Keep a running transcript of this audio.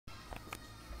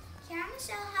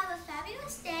Michelle. Have a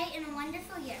fabulous day and a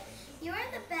wonderful year. You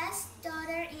are the best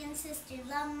daughter and sister.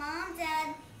 Love, Mom,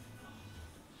 Dad,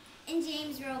 and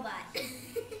James Robot.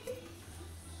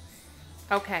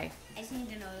 Okay. I just need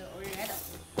to know the order. I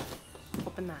don't.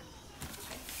 Open that.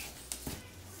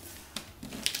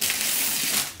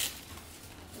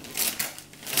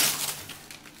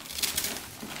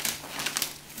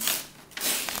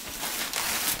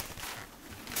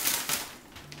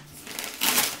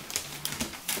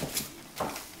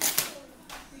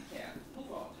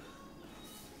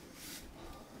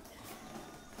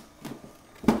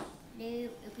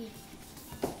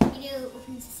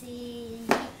 Open to see.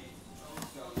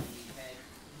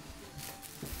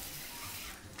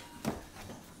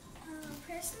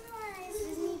 Personalized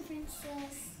Disney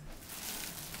princess.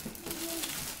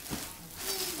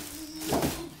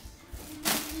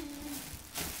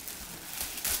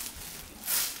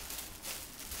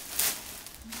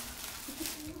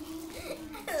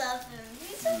 I love him.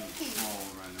 He's so cute.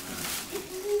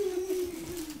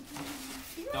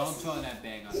 Don't throw that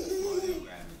bag on the floor. They'll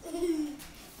grab it.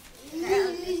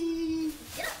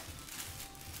 Get up.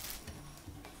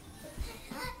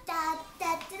 Da,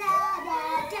 da, da,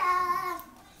 da, da.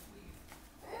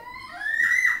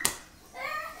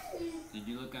 Did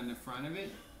you look on the front of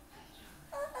it?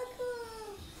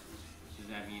 Does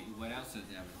that mean, what else does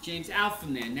it have? James, out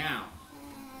from there now.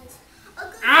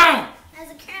 Ow!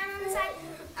 Has a crown on the side.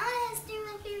 Oh, it has three of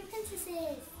my favorite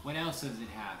princesses. What else does it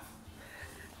have?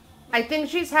 I think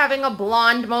she's having a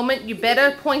blonde moment. You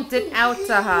better point it out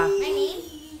to her. My name?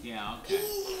 Yeah, okay.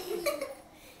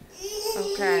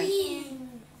 Okay.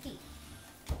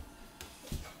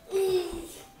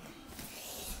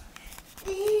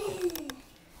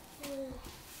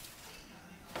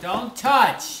 Don't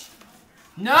touch!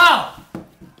 No!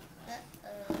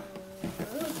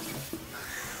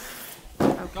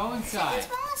 Go inside.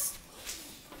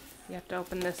 You have to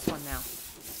open this one now.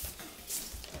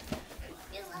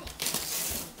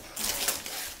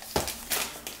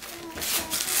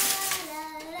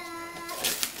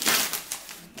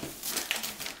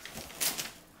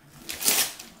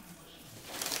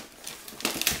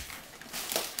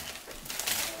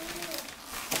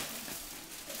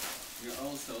 You're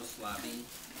all so sloppy.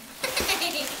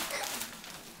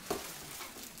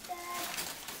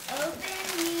 Open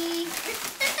me.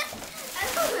 I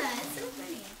love that. It's so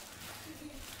funny.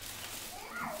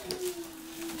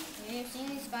 You've seen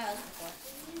these files before.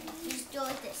 You just go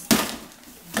like this.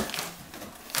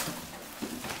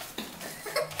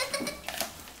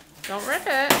 Don't rip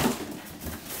it.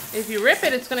 If you rip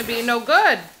it, it's going to be no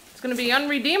good. It's going to be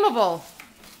unredeemable.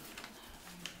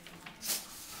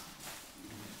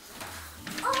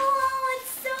 Oh,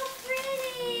 it's so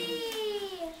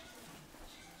pretty.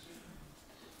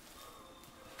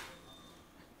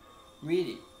 Read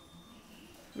it.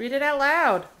 Read it out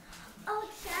loud. Oh,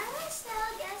 Chiara,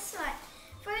 guess what?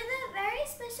 For the very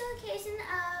special occasion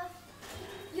of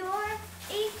your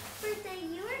 8th birthday,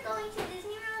 you are going to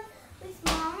Disney World with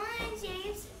Mama and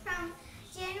James from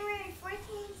January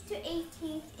 14th to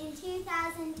 18th in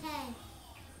 2010.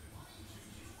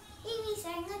 Amy,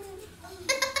 sorry,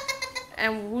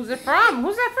 And who's it from?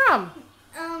 Who's that from?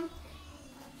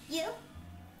 you,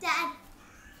 Dad,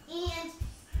 and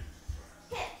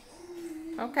Pip.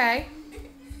 Okay.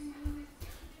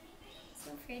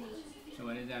 So pretty. So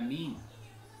what does that mean?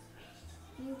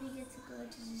 You get to go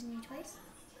to Disney twice?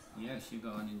 Yes, you're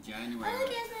going in January. Oh,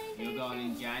 yes, my You're going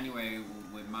in January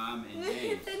with Mom and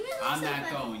James. I'm not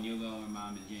going. You're going with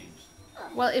Mom and James.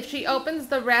 Well, if she opens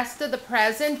the rest of the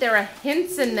present, there are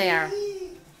hints in there.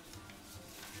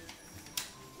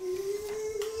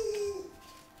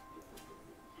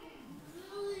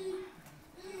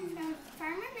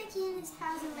 Farmer Mickey and his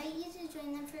pals invite you to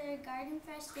join them for their Garden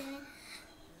Fresh dinner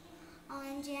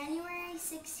on January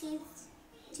 16th,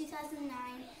 2009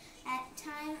 at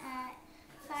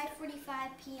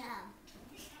 5:45 p.m.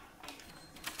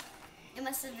 It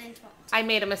must have been 20. I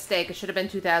made a mistake. It should have been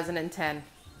 2010.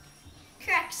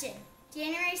 Correction.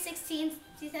 January 16th,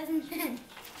 2010.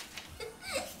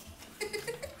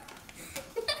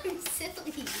 I'm silly. What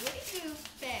did you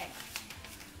expect?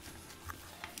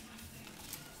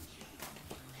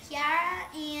 Chiara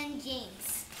and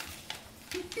James.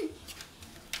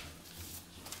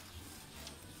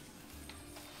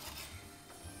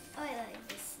 Oh, I like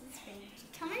this. This is pretty.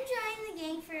 Come and join the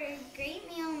gang for a great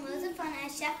meal and loads of fun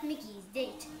at Chef Mickey's.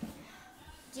 Date: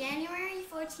 January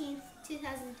 14th,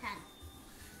 2010.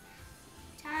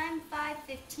 Time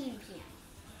 5:15 p.m.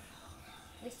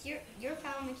 With your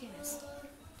pal machinist.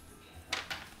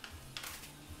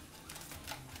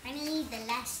 Finally, the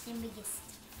last and biggest.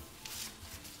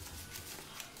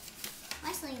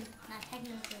 My actually not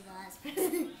technically the last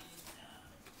present.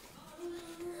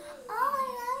 Oh, I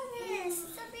love this.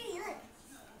 It's so pretty. Look.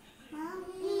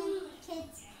 Mommy,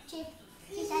 kids, chip,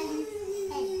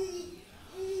 2010.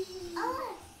 Oh,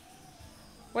 look.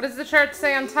 What does the church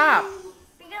say on top?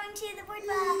 We're going to the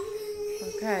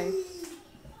boardwalk. Okay.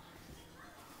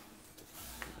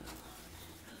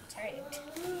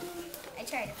 I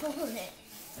tried to pull it.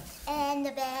 And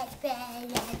the best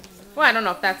present. Well, I don't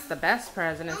know if that's the best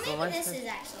present. It's the Maybe worst. this is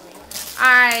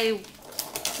actually.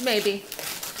 Maybe.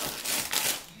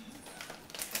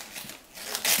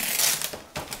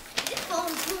 It's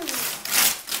falling through.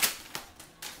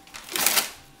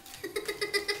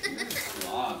 You're a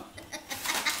slob.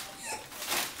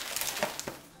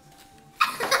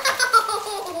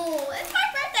 Oh, it's my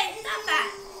birthday. Stop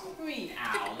that. Green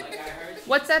owl, like I heard.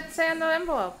 What's that say on the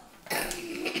envelope?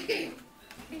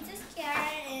 Princess Chiara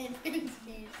and Princess.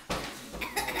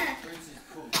 Princess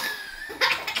Cool.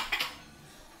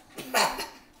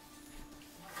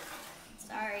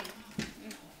 Sorry.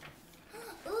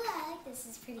 Ooh, I like this.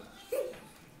 It's pretty.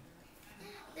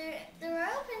 The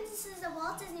royal princesses of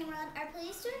Walt Disney World are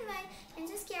pleased to invite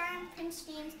Princess Chiara and Prince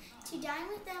James to dine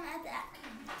with them at the.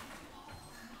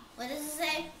 What does it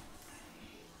say?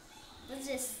 What's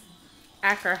this?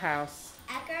 Acker House.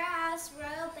 Acker House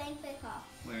Royal Banquet Hall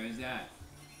Where is that?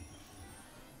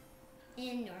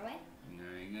 in Norway.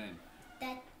 Very good.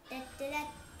 Da da da da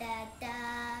da da.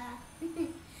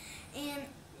 And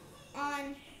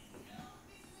on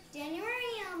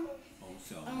January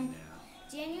Also Um, now.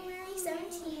 January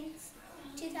 17th,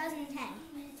 2010.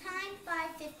 Time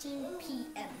 5:15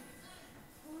 p.m.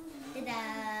 Ta-da!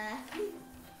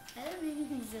 I don't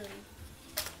think I'm silly.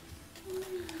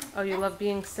 Oh, you love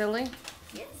being silly?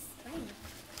 Yes, fine.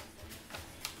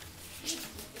 This is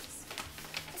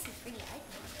pretty. I like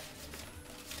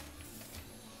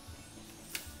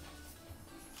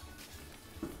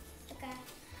it. Okay.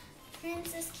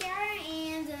 Princess Chiara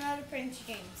and another Prince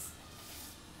James.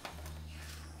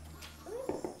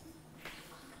 Ooh.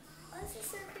 Oh, this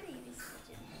is so pretty. This is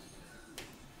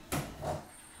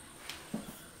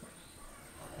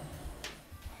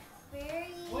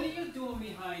very. What are you doing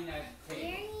behind that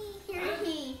table?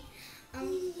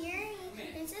 Here,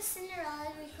 Princess Cinderella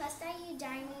requests that you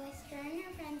dine with her and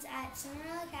her friends at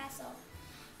Cinderella Castle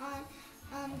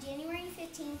on January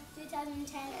 15th,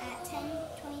 2010 at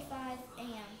 10:25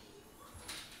 a.m.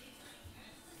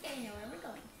 Okay, you know where we're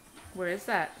going. Where is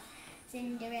that?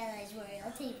 Cinderella's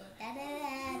royal table. Da da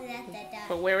da da da da.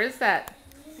 But where is that?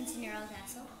 In Cinderella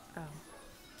Castle. Oh.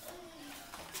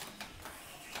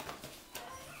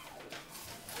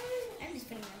 I'm just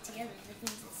putting them together. The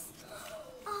princess.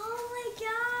 Oh my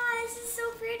god, this is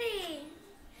so pretty.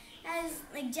 It has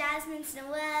like Jasmine, Snow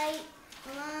White,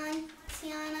 Mulan,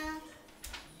 Tiana,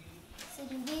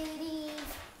 Sleeping Beauty.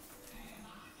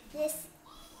 This,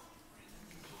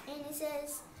 and it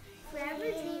says Forever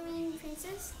Dreaming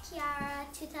Princess Chiara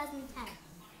 2010.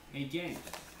 Hey, James.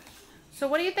 So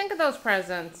what do you think of those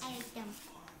presents? I like them.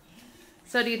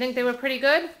 So do you think they were pretty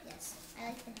good? Yes, I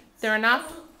like the hints. They're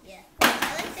enough? Yeah,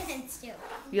 I like the hints too.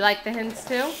 You like the hints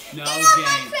too? No, It's not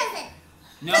my James. present.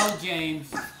 No,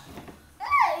 James.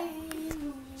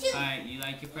 Shoot. Alright, you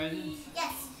like your presents?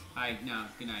 Yes, Alright, no,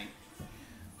 good night.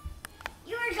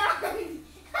 you were gone.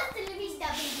 Hasta la vista,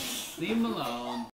 baby. Leave him alone.